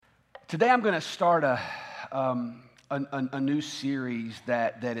Today I'm going to start a new series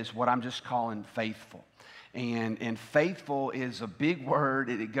that is what I'm just calling Faithful. And faithful is a big word.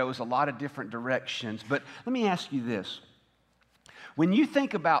 It goes a lot of different directions. But let me ask you this. When you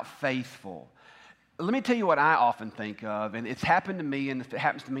think about faithful, let me tell you what I often think of. And it's happened to me, and if it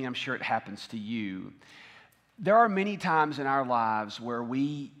happens to me, I'm sure it happens to you. There are many times in our lives where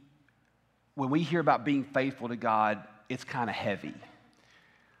when we hear about being faithful to God, it's kind of heavy.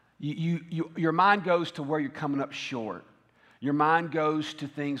 Your mind goes to where you're coming up short. Your mind goes to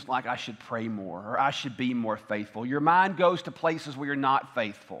things like, I should pray more, or I should be more faithful. Your mind goes to places where you're not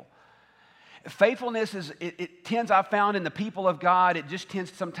faithful. Faithfulness it tends, I've found in the people of God, it just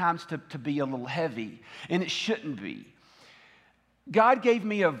tends sometimes to be a little heavy, and it shouldn't be. God gave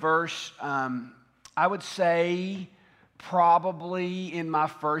me a verse, I would say, probably in my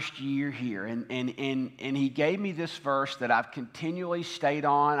first year here. And he gave me this verse that I've continually stayed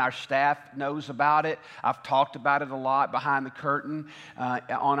on. Our staff knows about it. I've talked about it a lot behind the curtain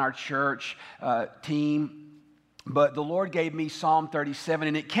on our church team. But the Lord gave me Psalm 37,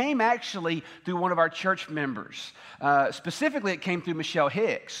 and it came actually through one of our church members. Specifically, it came through Michelle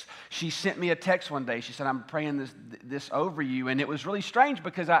Hicks. She sent me a text one day. She said, I'm praying this over you. And it was really strange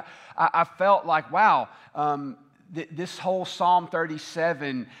because I felt like, wow, this whole Psalm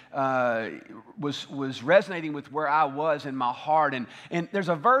 37 was resonating with where I was in my heart. And there's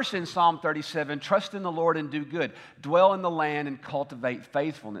a verse in Psalm 37, trust in the Lord and do good. Dwell in the land and cultivate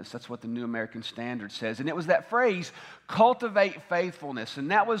faithfulness. That's what the New American Standard says. And it was that phrase, cultivate faithfulness.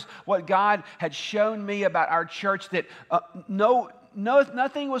 And that was what God had shown me about our church, that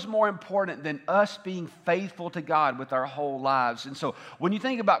nothing was more important than us being faithful to God with our whole lives. And so when you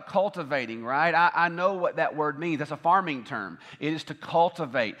think about cultivating, right, I know what that word means. That's a farming term. It is to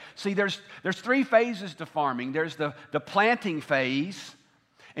cultivate. See, there's three phases to farming. There's the planting phase,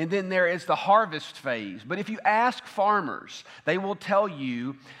 and then there is the harvest phase. But if you ask farmers, they will tell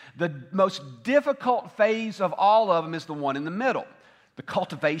you the most difficult phase of all of them is the one in the middle, the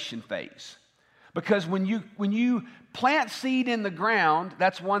cultivation phase. Because when you plant seed in the ground,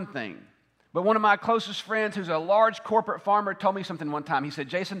 that's one thing. But one of my closest friends, who's a large corporate farmer, told me something one time. He said,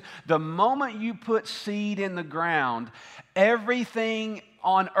 Jason, the moment you put seed in the ground, everything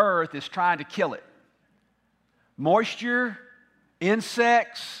on earth is trying to kill it. Moisture,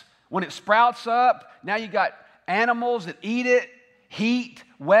 insects, when it sprouts up, now you got animals that eat it, heat,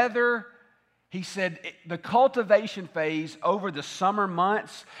 weather. He said the cultivation phase over the summer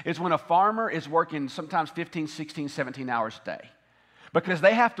months is when a farmer is working sometimes 15, 16, 17 hours a day, because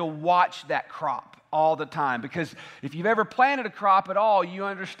they have to watch that crop all the time. Because if you've ever planted a crop at all, you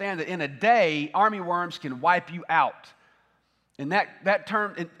understand that in a day, armyworms can wipe you out. And that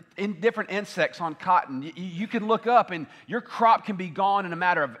term, in different insects on cotton, you can look up and your crop can be gone in a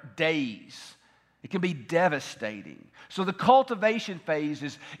matter of days. It can be devastating. So the cultivation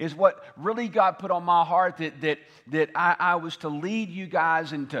phase is what really God put on my heart, that I was to lead you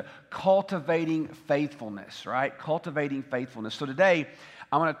guys into cultivating faithfulness, right? Cultivating faithfulness. So today,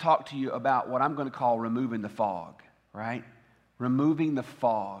 I want to talk to you about what I'm going to call removing the fog, right? Removing the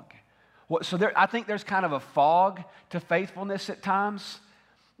fog. I think there's kind of a fog to faithfulness at times.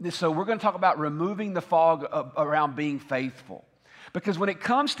 So we're going to talk about removing the fog around being faithful. Because when it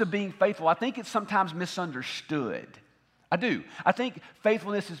comes to being faithful, I think it's sometimes misunderstood. I do. I think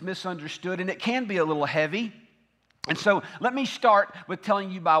faithfulness is misunderstood, and it can be a little heavy. And so let me start with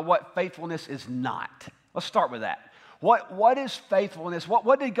telling you about what faithfulness is not. Let's start with that. What is faithfulness?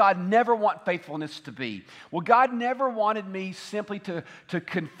 What did God never want faithfulness to be? Well, God never wanted me simply to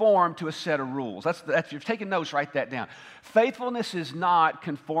conform to a set of rules. That's if you're taking notes, write that down. Faithfulness is not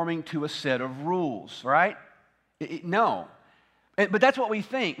conforming to a set of rules, right? No. But that's what we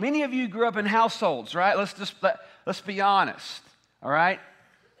think. Many of you grew up in households, right? Let's be honest, all right?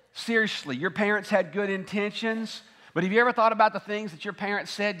 Seriously, your parents had good intentions, but have you ever thought about the things that your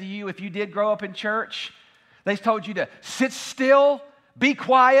parents said to you if you did grow up in church? They told you to sit still, be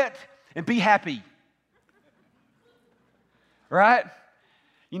quiet, and be happy. Right?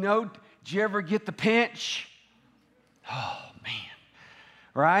 You know, did you ever get the pinch? Oh, man.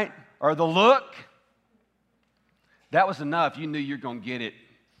 Right? Or the look? That was enough. You knew you were going to get it,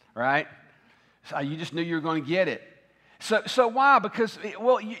 right? So you just knew you were going to get it. So why? Because,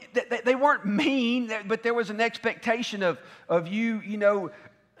 they weren't mean, but there was an expectation of you,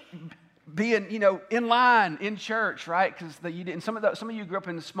 being, in line in church, right? Because you didn't. Some of you grew up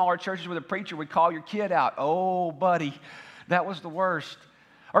in smaller churches where the preacher would call your kid out. Oh, buddy, that was the worst.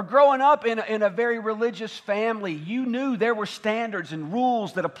 Or growing up in a very religious family, you knew there were standards and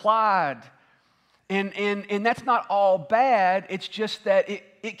rules that applied. And that's not all bad. It's just that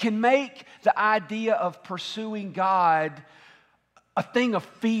it can make the idea of pursuing God a thing of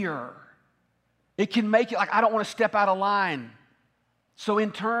fear. It can make it like, I don't want to step out of line. So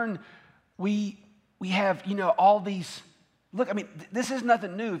in turn, we have, all these, look, I mean, this is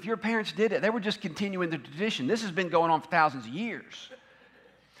nothing new. If your parents did it, they were just continuing the tradition. This has been going on for thousands of years.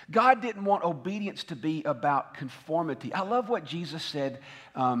 God didn't want obedience to be about conformity. I love what Jesus said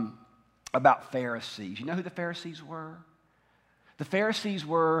about Pharisees. You know who the Pharisees were? The Pharisees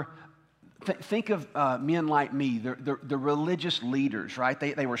were, think of men like me, the religious leaders, right?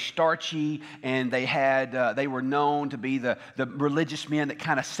 They were starchy, and they were known to be the religious men that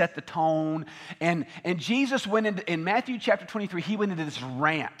kind of set the tone. And Jesus went into, in Matthew chapter 23, he went into this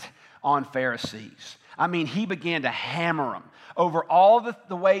rant on Pharisees. I mean, he began to hammer them over all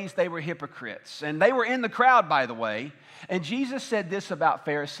the ways they were hypocrites. And they were in the crowd, by the way. And Jesus said this about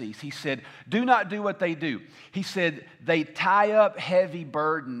Pharisees. He said, do not do what they do. He said, they tie up heavy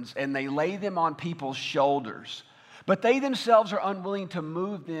burdens and they lay them on people's shoulders, but they themselves are unwilling to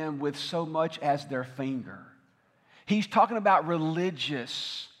move them with so much as their finger. He's talking about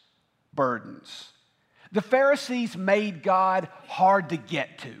religious burdens. The Pharisees made God hard to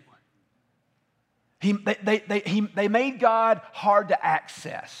get to. They made God hard to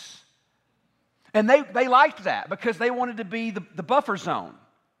access. And they liked that because they wanted to be the buffer zone,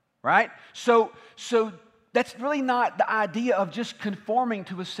 right? So that's really not the idea of just conforming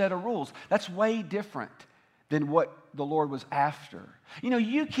to a set of rules. That's way different than what the Lord was after.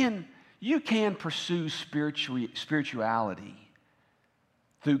 You can pursue spirituality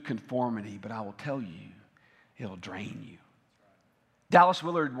through conformity, but I will tell you, it'll drain you. Dallas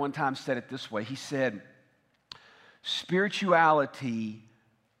Willard one time said it this way. He said, spirituality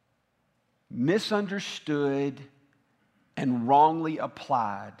misunderstood and wrongly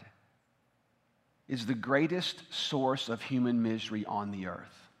applied is the greatest source of human misery on the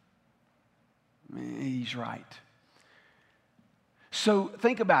earth. He's right. So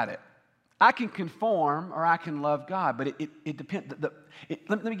think about it. I can conform or I can love God, but it depends.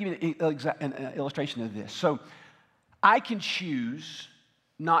 Let me give you an illustration of this. So I can choose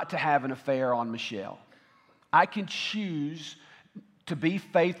not to have an affair on Michelle. I can choose to be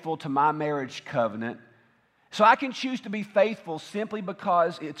faithful to my marriage covenant. So I can choose to be faithful simply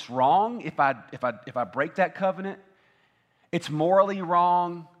because it's wrong if I break that covenant. It's morally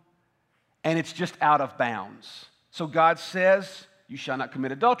wrong, and it's just out of bounds. So God says, you shall not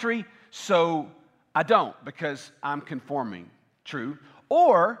commit adultery, so I don't because I'm conforming. True.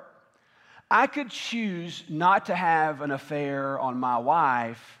 Or I could choose not to have an affair on my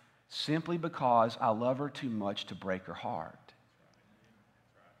wife simply because I love her too much to break her heart.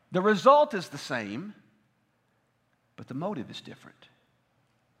 The result is the same, but the motive is different,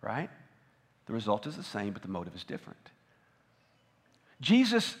 right? The result is the same, but the motive is different.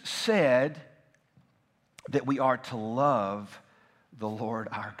 Jesus said that we are to love the Lord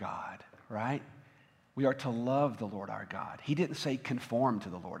our God, right? We are to love the Lord our God. He didn't say conform to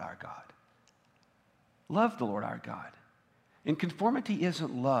the Lord our God. Love the Lord our God. And conformity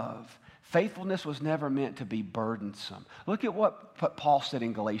isn't love. Faithfulness was never meant to be burdensome. Look at what Paul said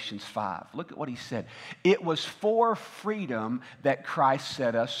in Galatians 5. Look at what he said. It was for freedom that Christ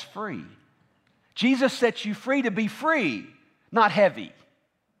set us free. Jesus set you free to be free, not heavy.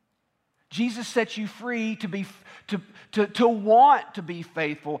 Jesus set you free to want to be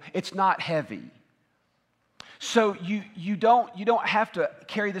faithful. It's not heavy. So you don't have to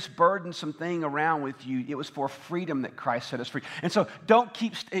carry this burdensome thing around with you. It was for freedom that Christ set us free. And so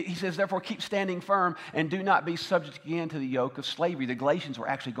he says, therefore keep standing firm and do not be subject again to the yoke of slavery. The Galatians were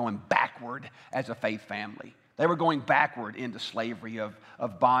actually going backward as a faith family. They were going backward into slavery of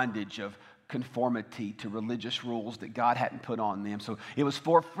bondage, of conformity to religious rules that God hadn't put on them. So it was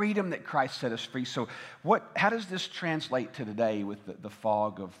for freedom that Christ set us free. So how does this translate to today with the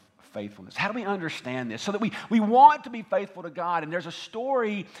fog of faithfulness? How do we understand this? So that we want to be faithful to God. And there's a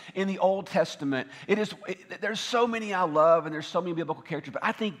story in the Old Testament. There's so many I love, and there's so many biblical characters, but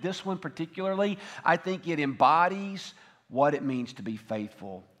I think this one particularly, I think it embodies what it means to be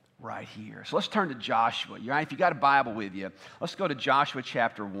faithful right here. So let's turn to Joshua. If you got a Bible with you, let's go to Joshua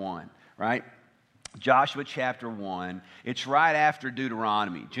chapter 1, right? Joshua chapter 1. It's right after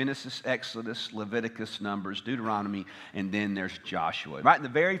Deuteronomy. Genesis, Exodus, Leviticus, Numbers, Deuteronomy, and then there's Joshua. Right in the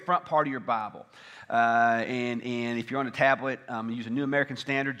very front part of your Bible. And if you're on a tablet, use a New American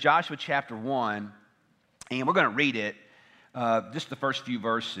Standard, Joshua chapter 1, and we're going to read it, just the first few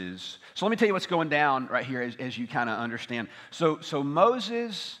verses. So let me tell you what's going down right here as you kind of understand. So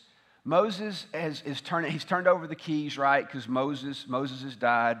Moses he's turned over the keys, right? Because Moses has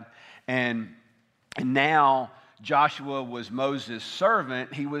died, and now Joshua was Moses'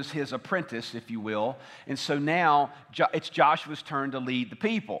 servant. He was his apprentice, if you will. And so now it's Joshua's turn to lead the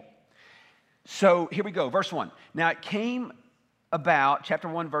people. So here we go, verse 1. Now it came about, chapter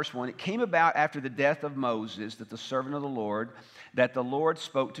 1, verse 1, it came about after the death of Moses, that the servant of the Lord, that the Lord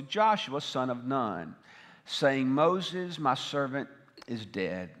spoke to Joshua, son of Nun, saying, Moses, my servant, is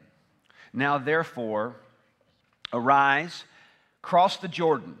dead. Now therefore, arise, cross the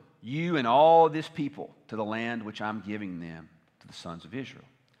Jordan, you and all this people, to the land which I'm giving them, to the sons of Israel.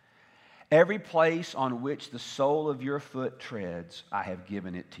 Every place on which the sole of your foot treads, I have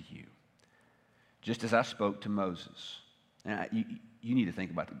given it to you, just as I spoke to Moses. Now, you need to think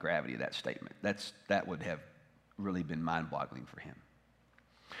about the gravity of that statement. That would have really been mind-boggling for him.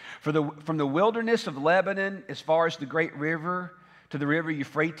 From the wilderness of Lebanon, as far as the great river, to the river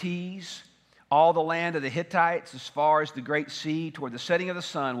Euphrates, all the land of the Hittites, as far as the great sea, toward the setting of the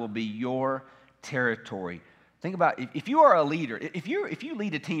sun, will be your territory. Think about, if you are a leader, if you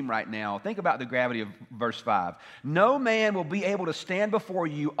lead a team right now, think about the gravity of verse 5. No man will be able to stand before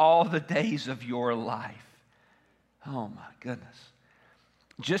you all the days of your life. Oh my goodness.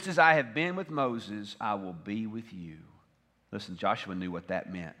 Just as I have been with Moses, I will be with you. Listen, Joshua knew what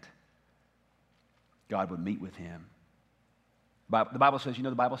that meant. God would meet with him. The Bible says,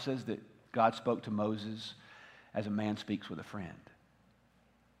 the Bible says that God spoke to Moses as a man speaks with a friend.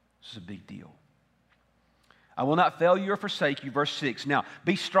 This is a big deal. I will not fail you or forsake you. Verse 6. Now,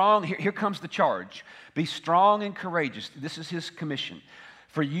 be strong. Here comes the charge. Be strong and courageous. This is his commission.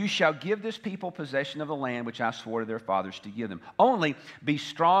 For you shall give this people possession of the land which I swore to their fathers to give them. Only be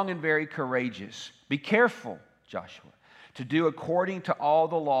strong and very courageous. Be careful, Joshua, to do according to all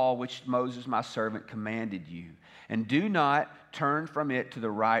the law which Moses my servant commanded you. And do not turn from it to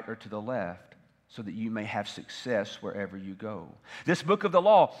the right or to the left, so that you may have success wherever you go. This book of the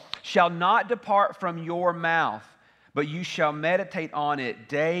law shall not depart from your mouth, but you shall meditate on it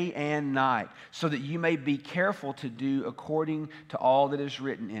day and night, so that you may be careful to do according to all that is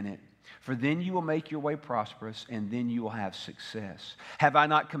written in it. For then you will make your way prosperous, and then you will have success. Have I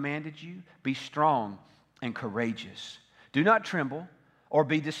not commanded you? Be strong and courageous. Do not tremble or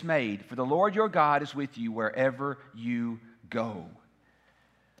be dismayed, for the Lord your God is with you wherever you go.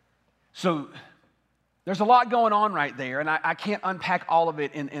 So there's a lot going on right there, and I can't unpack all of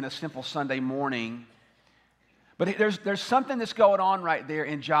it in a simple Sunday morning. But there's something that's going on right there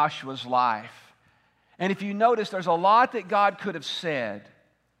in Joshua's life. And if you notice, there's a lot that God could have said.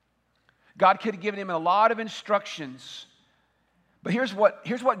 God could have given him a lot of instructions. But here's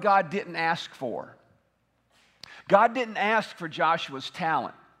what God didn't ask for. God didn't ask for Joshua's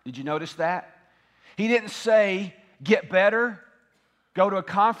talent. Did you notice that? He didn't say, get better, go to a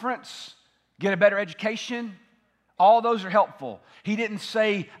conference, get a better education. All those are helpful. He didn't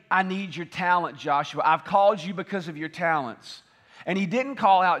say, I need your talent, Joshua. I've called you because of your talents. And he didn't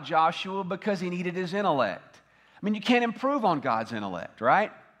call out Joshua because he needed his intellect. I mean, you can't improve on God's intellect,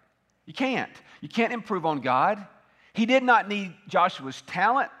 right? You can't. You can't improve on God. He did not need Joshua's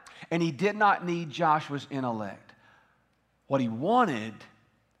talent, and he did not need Joshua's intellect. What he wanted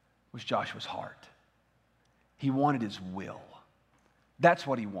was Joshua's heart. He wanted his will. That's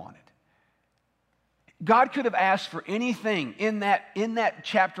what he wanted. God could have asked for anything in that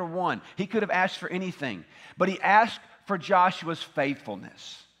chapter 1. He could have asked for anything. But he asked for Joshua's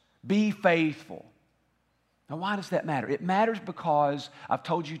faithfulness. Be faithful. Now, why does that matter? It matters because I've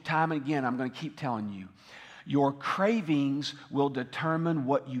told you time and again, I'm going to keep telling you, your cravings will determine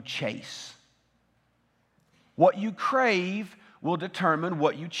what you chase. What you crave will determine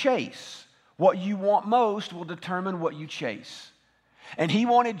what you chase. What you want most will determine what you chase. And he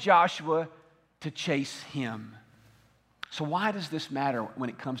wanted Joshua to chase him. So why does this matter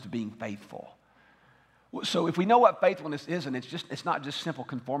when it comes to being faithful? So if we know what faithfulness is, and it's not just simple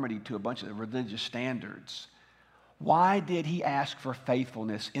conformity to a bunch of religious standards, why did he ask for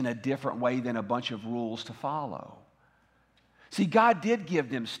faithfulness in a different way than a bunch of rules to follow? See, God did give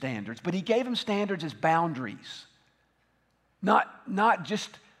them standards, but he gave them standards as boundaries, not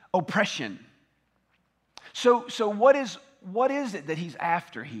just oppression. So what is it that he's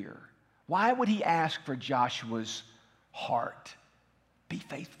after here? Why would he ask for Joshua's heart? Be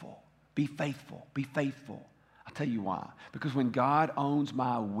faithful, be faithful, be faithful. I'll tell you why. Because when God owns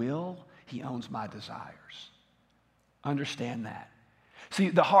my will, he owns my desires. Understand that. See,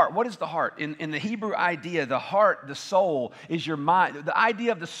 the heart, what is the heart? In the Hebrew idea, the heart, the soul, is your mind. The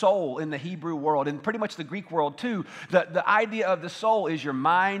idea of the soul in the Hebrew world, and pretty much the Greek world too, the idea of the soul is your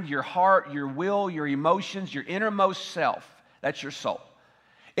mind, your heart, your will, your emotions, your innermost self. That's your soul.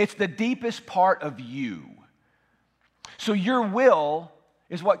 It's the deepest part of you. So your will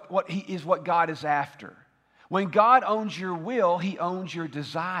is what God is after. When God owns your will, he owns your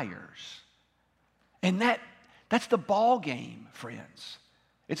desires. And that's the ball game, friends.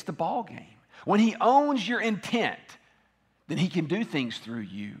 It's the ball game. When he owns your intent, then he can do things through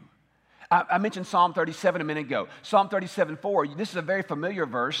you. I mentioned Psalm 37 a minute ago. Psalm 37:4, this is a very familiar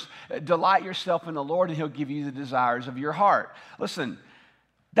verse. Delight yourself in the Lord and he'll give you the desires of your heart. Listen,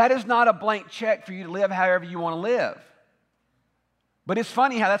 that is not a blank check for you to live however you want to live. But it's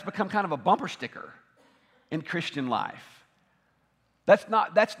funny how that's become kind of a bumper sticker in Christian life.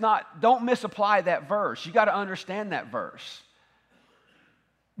 Don't misapply that verse. You got to understand that verse.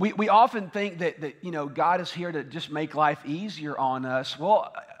 We often think that God is here to just make life easier on us.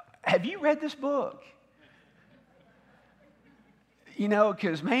 Well, have you read this book?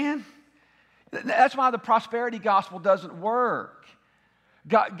 Because, man, that's why the prosperity gospel doesn't work.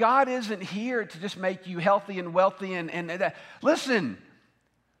 God isn't here to just make you healthy and wealthy and that. Listen,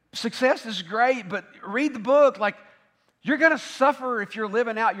 success is great, but read the book. Like, you're going to suffer if you're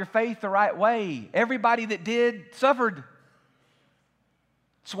living out your faith the right way. Everybody that did suffered.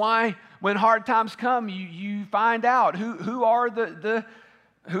 That's why when hard times come, you find out who are the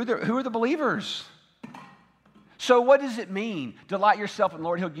believers. So what does it mean? Delight yourself in the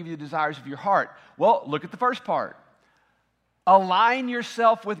Lord, he'll give you the desires of your heart. Well, look at the first part. Align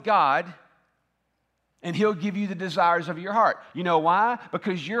yourself with God, and he'll give you the desires of your heart. You know why?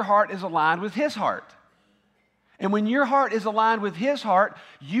 Because your heart is aligned with his heart. And when your heart is aligned with his heart,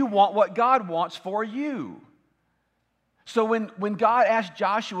 you want what God wants for you. So when God asked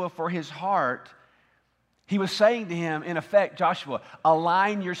Joshua for his heart, he was saying to him, in effect, Joshua,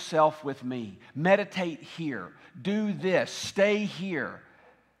 align yourself with me. Meditate here. Do this. Stay here.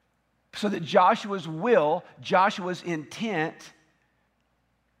 So that Joshua's will, Joshua's intent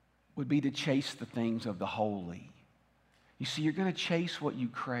would be to chase the things of the holy. You see, you're going to chase what you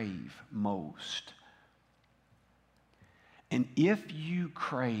crave most. And if you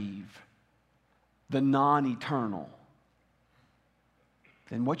crave the non-eternal,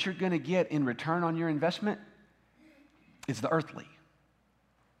 then what you're going to get in return on your investment is the earthly.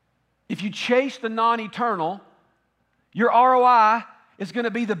 If you chase the non-eternal, your ROI is going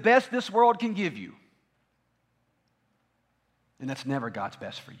to be the best this world can give you. And that's never God's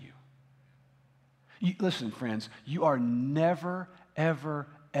best for you. Listen, friends, you are never, ever,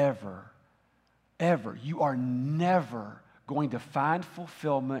 ever, ever, you are never going to find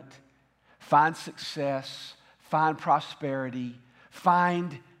fulfillment, find success, find prosperity,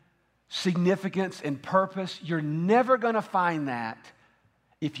 find significance and purpose. You're never going to find that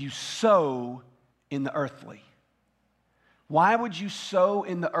if you sow in the earthly. Why would you sow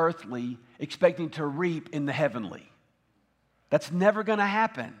in the earthly expecting to reap in the heavenly? That's never going to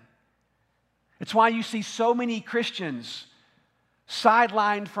happen. It's why you see so many Christians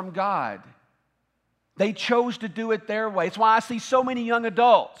sidelined from God. They chose to do it their way. It's why I see so many young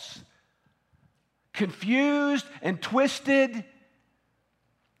adults confused and twisted,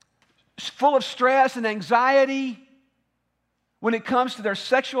 full of stress and anxiety when it comes to their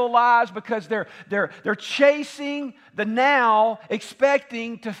sexual lives, because they're chasing the now,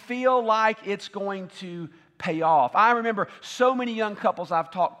 expecting to feel like it's going to pay off. I remember so many young couples I've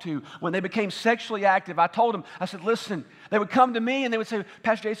talked to, when they became sexually active, I told them, I said, listen, they would come to me and they would say,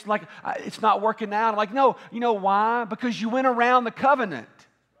 Pastor Jason, like, it's not working out. I'm like, no, you know why? Because you went around the covenant.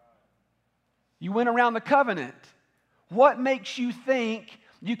 You went around the covenant. What makes you think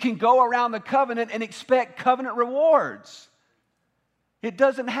you can go around the covenant and expect covenant rewards? It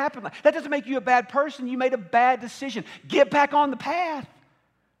doesn't happen. That doesn't make you a bad person. You made a bad decision. Get back on the path.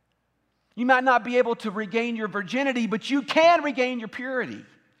 You might not be able to regain your virginity, but you can regain your purity.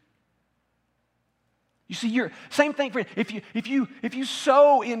 You see, same thing for if you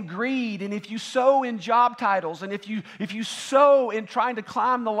sow in greed, and if you sow in job titles, and if you sow in trying to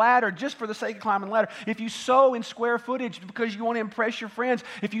climb the ladder just for the sake of climbing the ladder, if you sow in square footage because you want to impress your friends,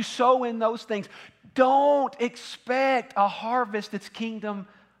 if you sow in those things, don't expect a harvest that's kingdom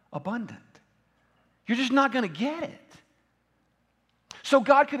abundant. You're just not going to get it. So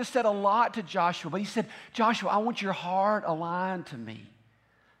God could have said a lot to Joshua, but he said, Joshua, I want your heart aligned to me.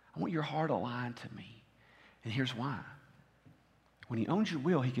 I want your heart aligned to me. And here's why. When he owns your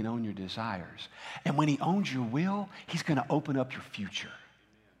will, he can own your desires. And when he owns your will, he's going to open up your future.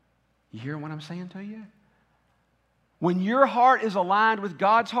 You hear what I'm saying to you? When your heart is aligned with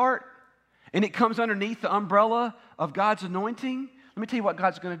God's heart, and it comes underneath the umbrella of God's anointing, let me tell you what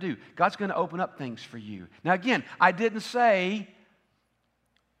God's going to do. God's going to open up things for you. Now again, I didn't say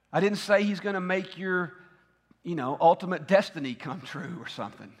he's going to make your, ultimate destiny come true or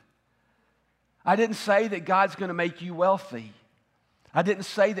something. I didn't say that God's going to make you wealthy. I didn't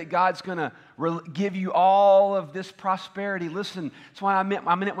say that God's going to give you all of this prosperity. Listen, that's why I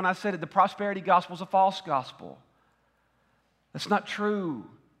meant it when I said it. The prosperity gospel is a false gospel. That's not true.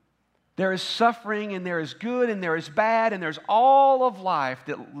 There is suffering, and there is good, and there is bad, and there's all of life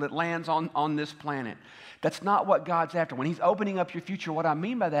that lands on this planet. That's not what God's after. When He's opening up your future, what I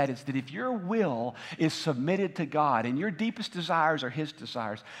mean by that is that if your will is submitted to God and your deepest desires are His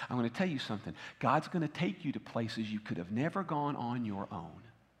desires, I'm going to tell you something. God's going to take you to places you could have never gone on your own.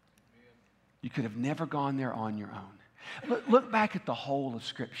 You could have never gone there on your own. Look back at the whole of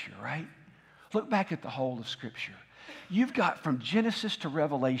Scripture, right? Look back at the whole of Scripture. You've got, from Genesis to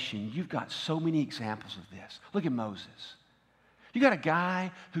Revelation, you've got so many examples of this. Look at Moses. You got a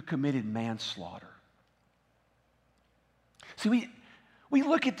guy who committed manslaughter. See, we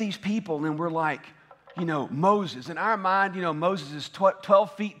look at these people and we're like, Moses. In our mind, Moses is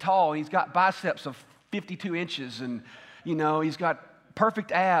 12 feet tall. And he's got biceps of 52 inches and, he's got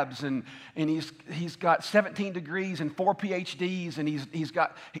perfect abs and he's got 17 degrees and 4 PhDs and he's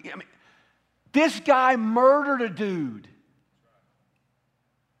got... This guy murdered a dude.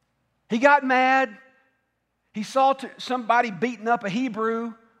 He got mad. He saw somebody beating up a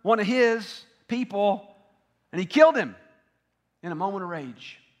Hebrew, one of his people, and he killed him in a moment of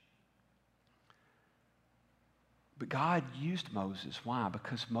rage. But God used Moses. Why?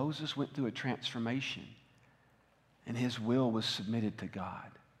 Because Moses went through a transformation, and his will was submitted to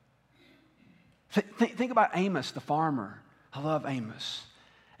God. Think about Amos, the farmer. I love Amos.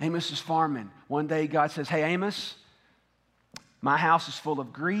 Amos is farming. One day God says, hey, Amos, my house is full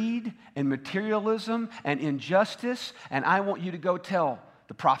of greed and materialism and injustice, and I want you to go tell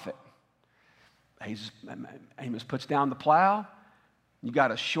the prophet. Amos puts down the plow. You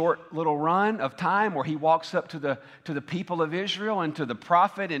got a short little run of time where he walks up to the people of Israel and to the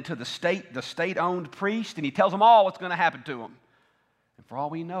prophet and to the state-owned priest, and he tells them all what's going to happen to them. And for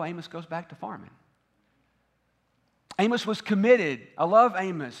all we know, Amos goes back to farming. Amos was committed. I love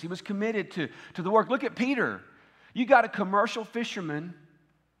Amos. He was committed to the work. Look at Peter. You got a commercial fisherman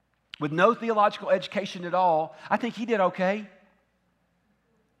with no theological education at all. I think he did okay.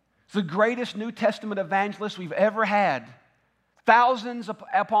 It's the greatest New Testament evangelist we've ever had. Thousands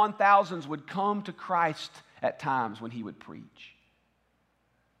upon thousands would come to Christ at times when he would preach.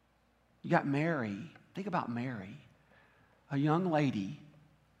 You got Mary. Think about Mary, a young lady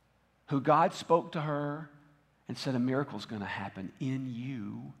who God spoke to her and said, a miracle's going to happen in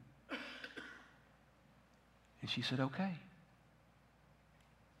you. And she said, okay.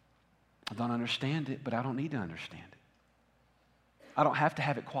 I don't understand it, but I don't need to understand it. I don't have to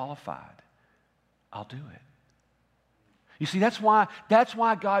have it qualified. I'll do it. You see, that's why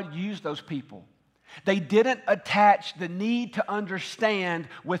God used those people. They didn't attach the need to understand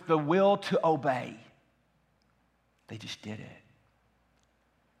with the will to obey. They just did it.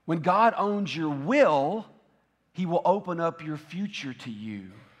 When God owns your will, He will open up your future to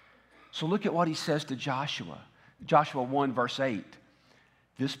you. So look at what He says to Joshua. Joshua 1 verse 8.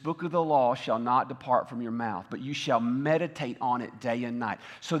 This book of the law shall not depart from your mouth, but you shall meditate on it day and night,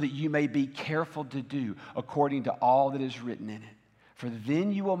 so that you may be careful to do according to all that is written in it. For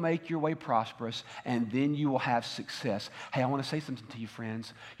then you will make your way prosperous, and then you will have success. Hey, I want to say something to you,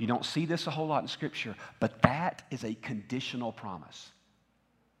 friends. You don't see this a whole lot in Scripture, but that is a conditional promise.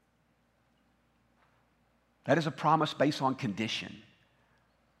 That is a promise based on condition.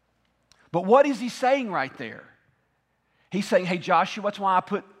 But what is He saying right there? He's saying, hey, Joshua, that's why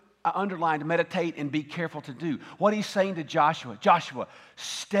I underlined meditate and be careful to do. What He's saying to Joshua,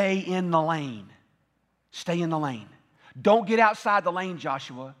 stay in the lane. Stay in the lane. Don't get outside the lane,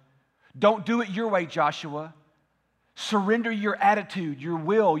 Joshua. Don't do it your way, Joshua. Surrender your attitude, your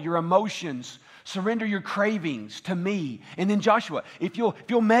will, your emotions. Surrender your cravings to me. And then Joshua, if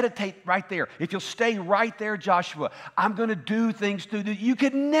you'll meditate right there, if you'll stay right there, Joshua, I'm going to do things that you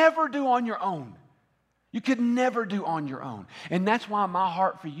could never do on your own. You could never do on your own. And that's why my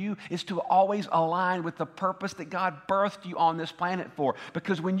heart for you is to always align with the purpose that God birthed you on this planet for.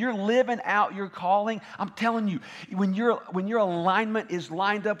 Because when you're living out your calling, I'm telling you, when your alignment is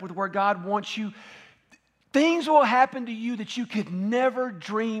lined up with where God wants you, things will happen to you that you could never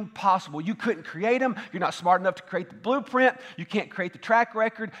dream possible. You couldn't create them. You're not smart enough to create the blueprint. You can't create the track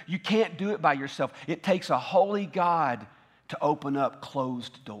record. You can't do it by yourself. It takes a holy God to open up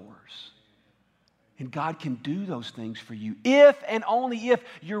closed doors. And God can do those things for you if and only if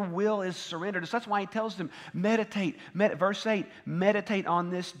your will is surrendered. So that's why He tells them, meditate. Verse 8, meditate on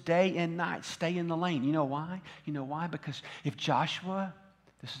this day and night. Stay in the lane. You know why? You know why? Because if Joshua,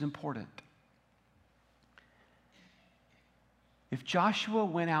 this is important. If Joshua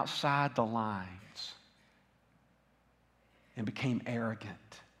went outside the lines, and became arrogant.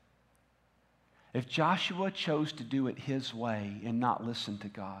 If Joshua chose to do it his way and not listen to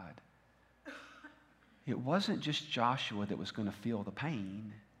God, it wasn't just Joshua that was going to feel the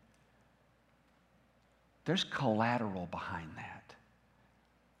pain. There's collateral behind that.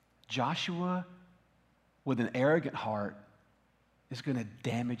 Joshua, with an arrogant heart, is going to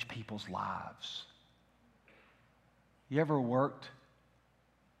damage people's lives. You ever worked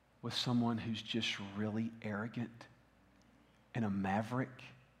with someone who's just really arrogant and a maverick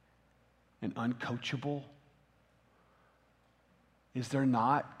and uncoachable? Is there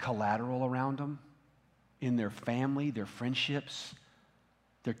not collateral around them in their family, their friendships,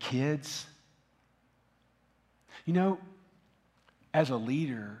 their kids? You know, as a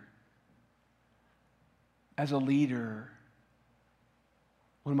leader,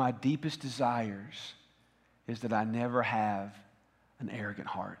 one of my deepest desires is that I never have an arrogant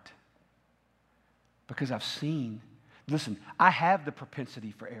heart. Because I've seen, listen, I have the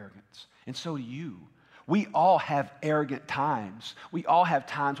propensity for arrogance, and so do you. We all have arrogant times. We all have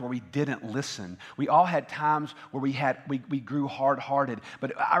times where we didn't listen. We all had times where we grew hard-hearted.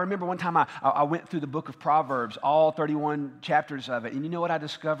 But I remember one time I went through the book of Proverbs, all 31 chapters of it, and you know what I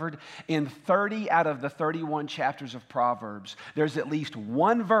discovered? In 30 out of the 31 chapters of Proverbs, there's at least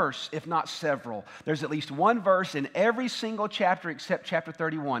one verse, if not several. There's at least one verse in every single chapter except chapter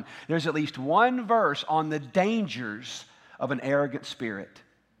 31. There's at least one verse on the dangers of an arrogant spirit,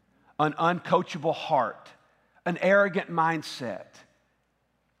 an uncoachable heart, an arrogant mindset.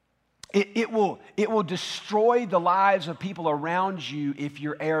 It will destroy the lives of people around you if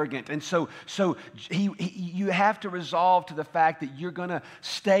you're arrogant. And so you have to resolve to the fact that you're going to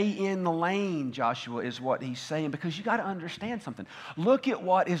stay in the lane, Joshua, is what he's saying, because you got to understand something. Look at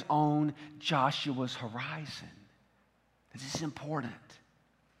what is on Joshua's horizon. This is important.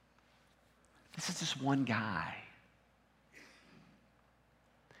 This is just one guy.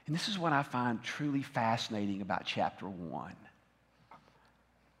 And this is what I find truly fascinating about chapter 1.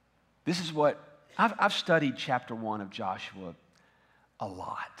 This is what, I've studied chapter 1 of Joshua a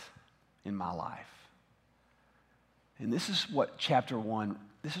lot in my life. And this is what chapter 1,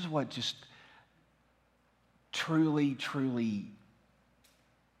 this is what just truly,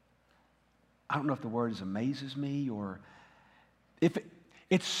 I don't know if the word is amazes me or if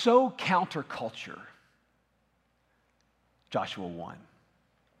it's so counterculture, Joshua 1.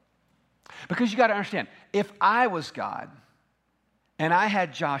 Because you got to understand, if I was God and I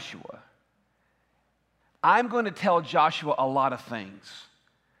had Joshua, I'm going to tell Joshua a lot of things.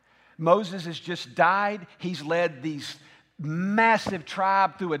 Moses has just died. He's led these massive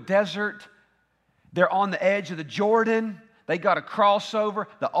tribe through a desert. They're on the edge of the Jordan. They got to cross over.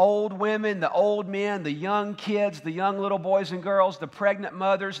 The old women, the old men, the young kids, the young little boys and girls, the pregnant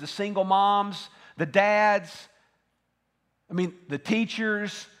mothers, the single moms, the dads, the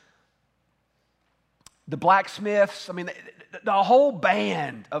teachers, the blacksmiths, the whole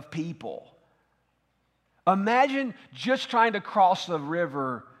band of people. Imagine just trying to cross the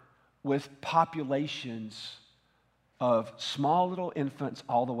river with populations of small little infants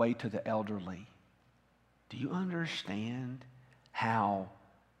all the way to the elderly. Do you understand how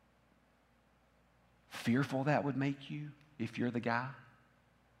fearful that would make you if you're the guy?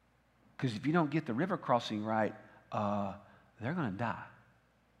 Because if you don't get the river crossing right, they're going to die.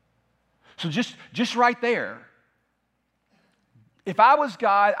 So just right there, if I was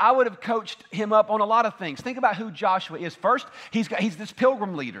God, I would have coached him up on a lot of things. Think about who Joshua is. First, he's this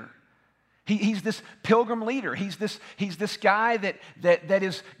pilgrim leader. He's this pilgrim leader. He's this guy that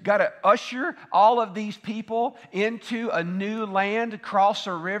is got to usher all of these people into a new land, cross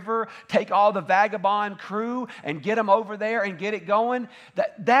a river, take all the vagabond crew and get them over there and get it going.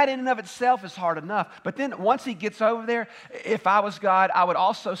 That in and of itself is hard enough. But then once he gets over there, if I was God, I would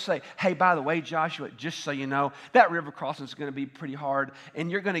also say, hey, by the way, Joshua, just so you know, that river crossing is going to be pretty hard and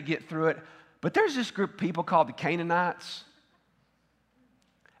you're going to get through it. But there's this group of people called the Canaanites.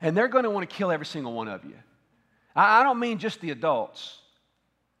 And they're going to want to kill every single one of you. I don't mean just the adults.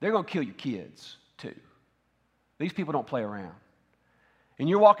 They're going to kill your kids, too. These people don't play around. And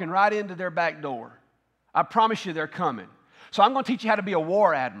you're walking right into their back door. I promise you they're coming. So I'm going to teach you how to be a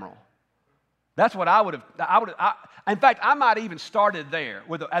war admiral. That's what I would have. In fact, I might have even started there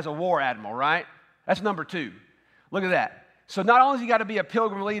as a war admiral, right? That's number 2. Look at that. So not only has he got to be a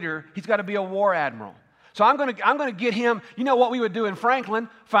pilgrim leader, he's got to be a war admiral. So I'm going to get him, you know what we would do in Franklin?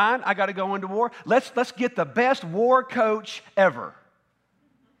 Fine, I got to go into war. Let's get the best war coach ever.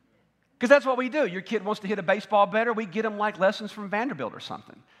 Because that's what we do. Your kid wants to hit a baseball better, we get him like lessons from Vanderbilt or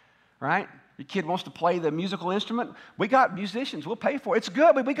something, right? Your kid wants to play the musical instrument. We got musicians. We'll pay for it. It's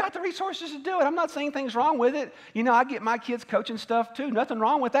good, but we got the resources to do it. I'm not saying things wrong with it. You know, I get my kids coaching stuff too. Nothing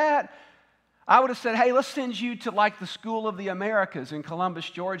wrong with that. I would have said, hey, let's send you to like the School of the Americas in Columbus,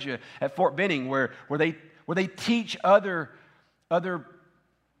 Georgia at Fort Benning where they teach other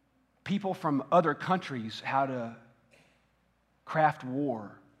people from other countries how to craft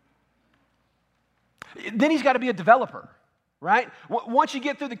war. Then he's got to be a developer, right? Once you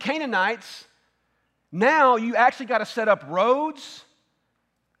get through the Canaanites, now you actually got to set up roads,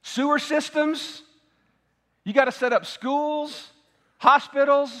 sewer systems. You got to set up schools,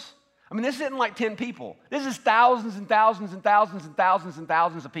 hospitals. I mean, this isn't like 10 people. This is thousands and thousands and thousands and thousands and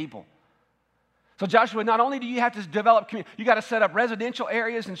thousands of people. So Joshua, not only do you have to develop community, you got to set up residential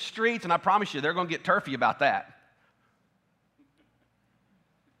areas and streets, and I promise you, they're going to get turfy about that.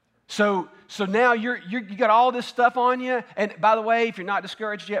 So now you got all this stuff on you. And by the way, if you're not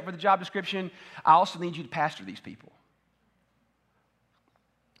discouraged yet for the job description, I also need you to pastor these people.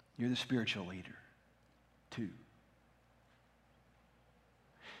 You're the spiritual leader, too.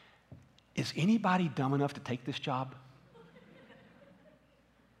 Is anybody dumb enough to take this job?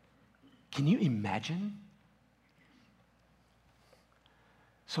 Can you imagine?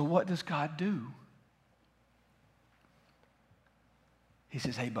 So what does God do? He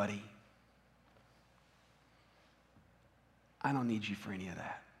says, hey, buddy, I don't need you for any of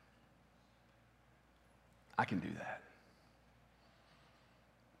that. I can do that.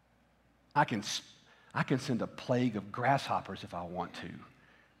 I can send a plague of grasshoppers if I want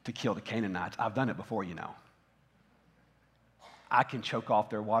to kill the Canaanites. I've done it before, you know. I can choke off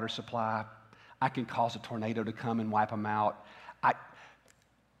their water supply. I can cause a tornado to come and wipe them out.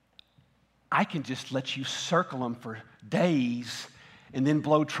 I can just let you circle them for days and then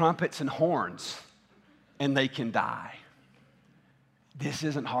blow trumpets and horns, and they can die. This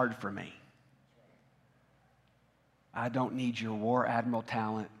isn't hard for me. I don't need your war admiral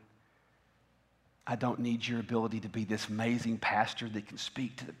talent. I don't need your ability to be this amazing pastor that can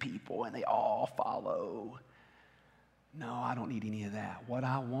speak to the people and they all follow. No, I don't need any of that. What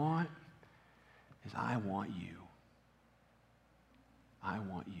I want is I want you. I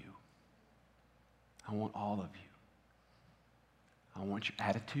want you. I want all of you. I want your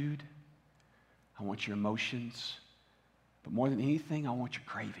attitude. I want your emotions. But more than anything, I want your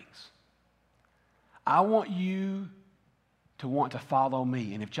cravings. I want you to want to follow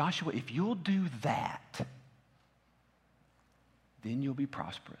me. And if you'll do that, then you'll be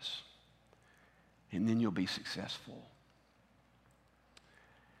prosperous. And then you'll be successful.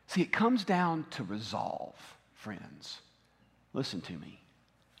 See, it comes down to resolve, friends. Listen to me.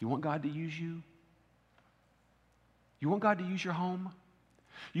 You want God to use you? You want God to use your home?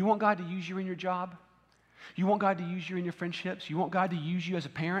 You want God to use you in your job? You want God to use you in your friendships? You want God to use you as a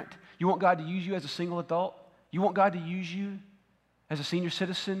parent? You want God to use you as a single adult? You want God to use you as a senior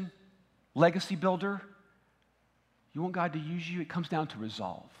citizen, legacy builder? You want God to use you? It comes down to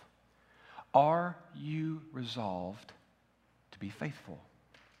resolve. Are you resolved to be faithful?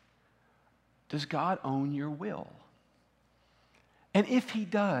 Does God own your will? And if he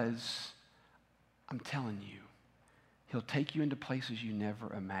does, I'm telling you, he'll take you into places you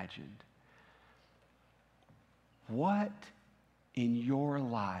never imagined. What in your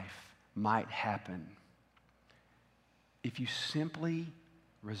life might happen if you simply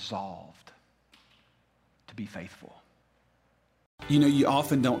resolved to be faithful? You know, you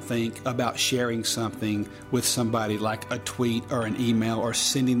often don't think about sharing something with somebody like a tweet or an email or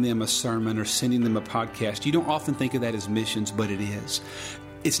sending them a sermon or sending them a podcast. You don't often think of that as missions, but it is.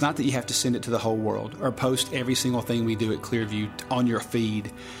 It's not that you have to send it to the whole world or post every single thing we do at Clearview on your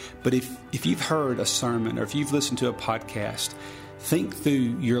feed. But if you've heard a sermon or if you've listened to a podcast, think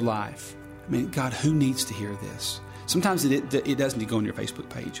through your life. I mean, God, who needs to hear this? Sometimes it doesn't need to go on your Facebook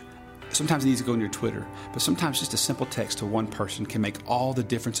page. Sometimes it needs to go on your Twitter. But sometimes just a simple text to one person can make all the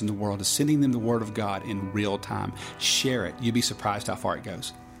difference in the world. Is sending them the Word of God in real time. Share it. You'll be surprised how far it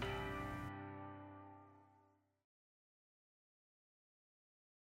goes.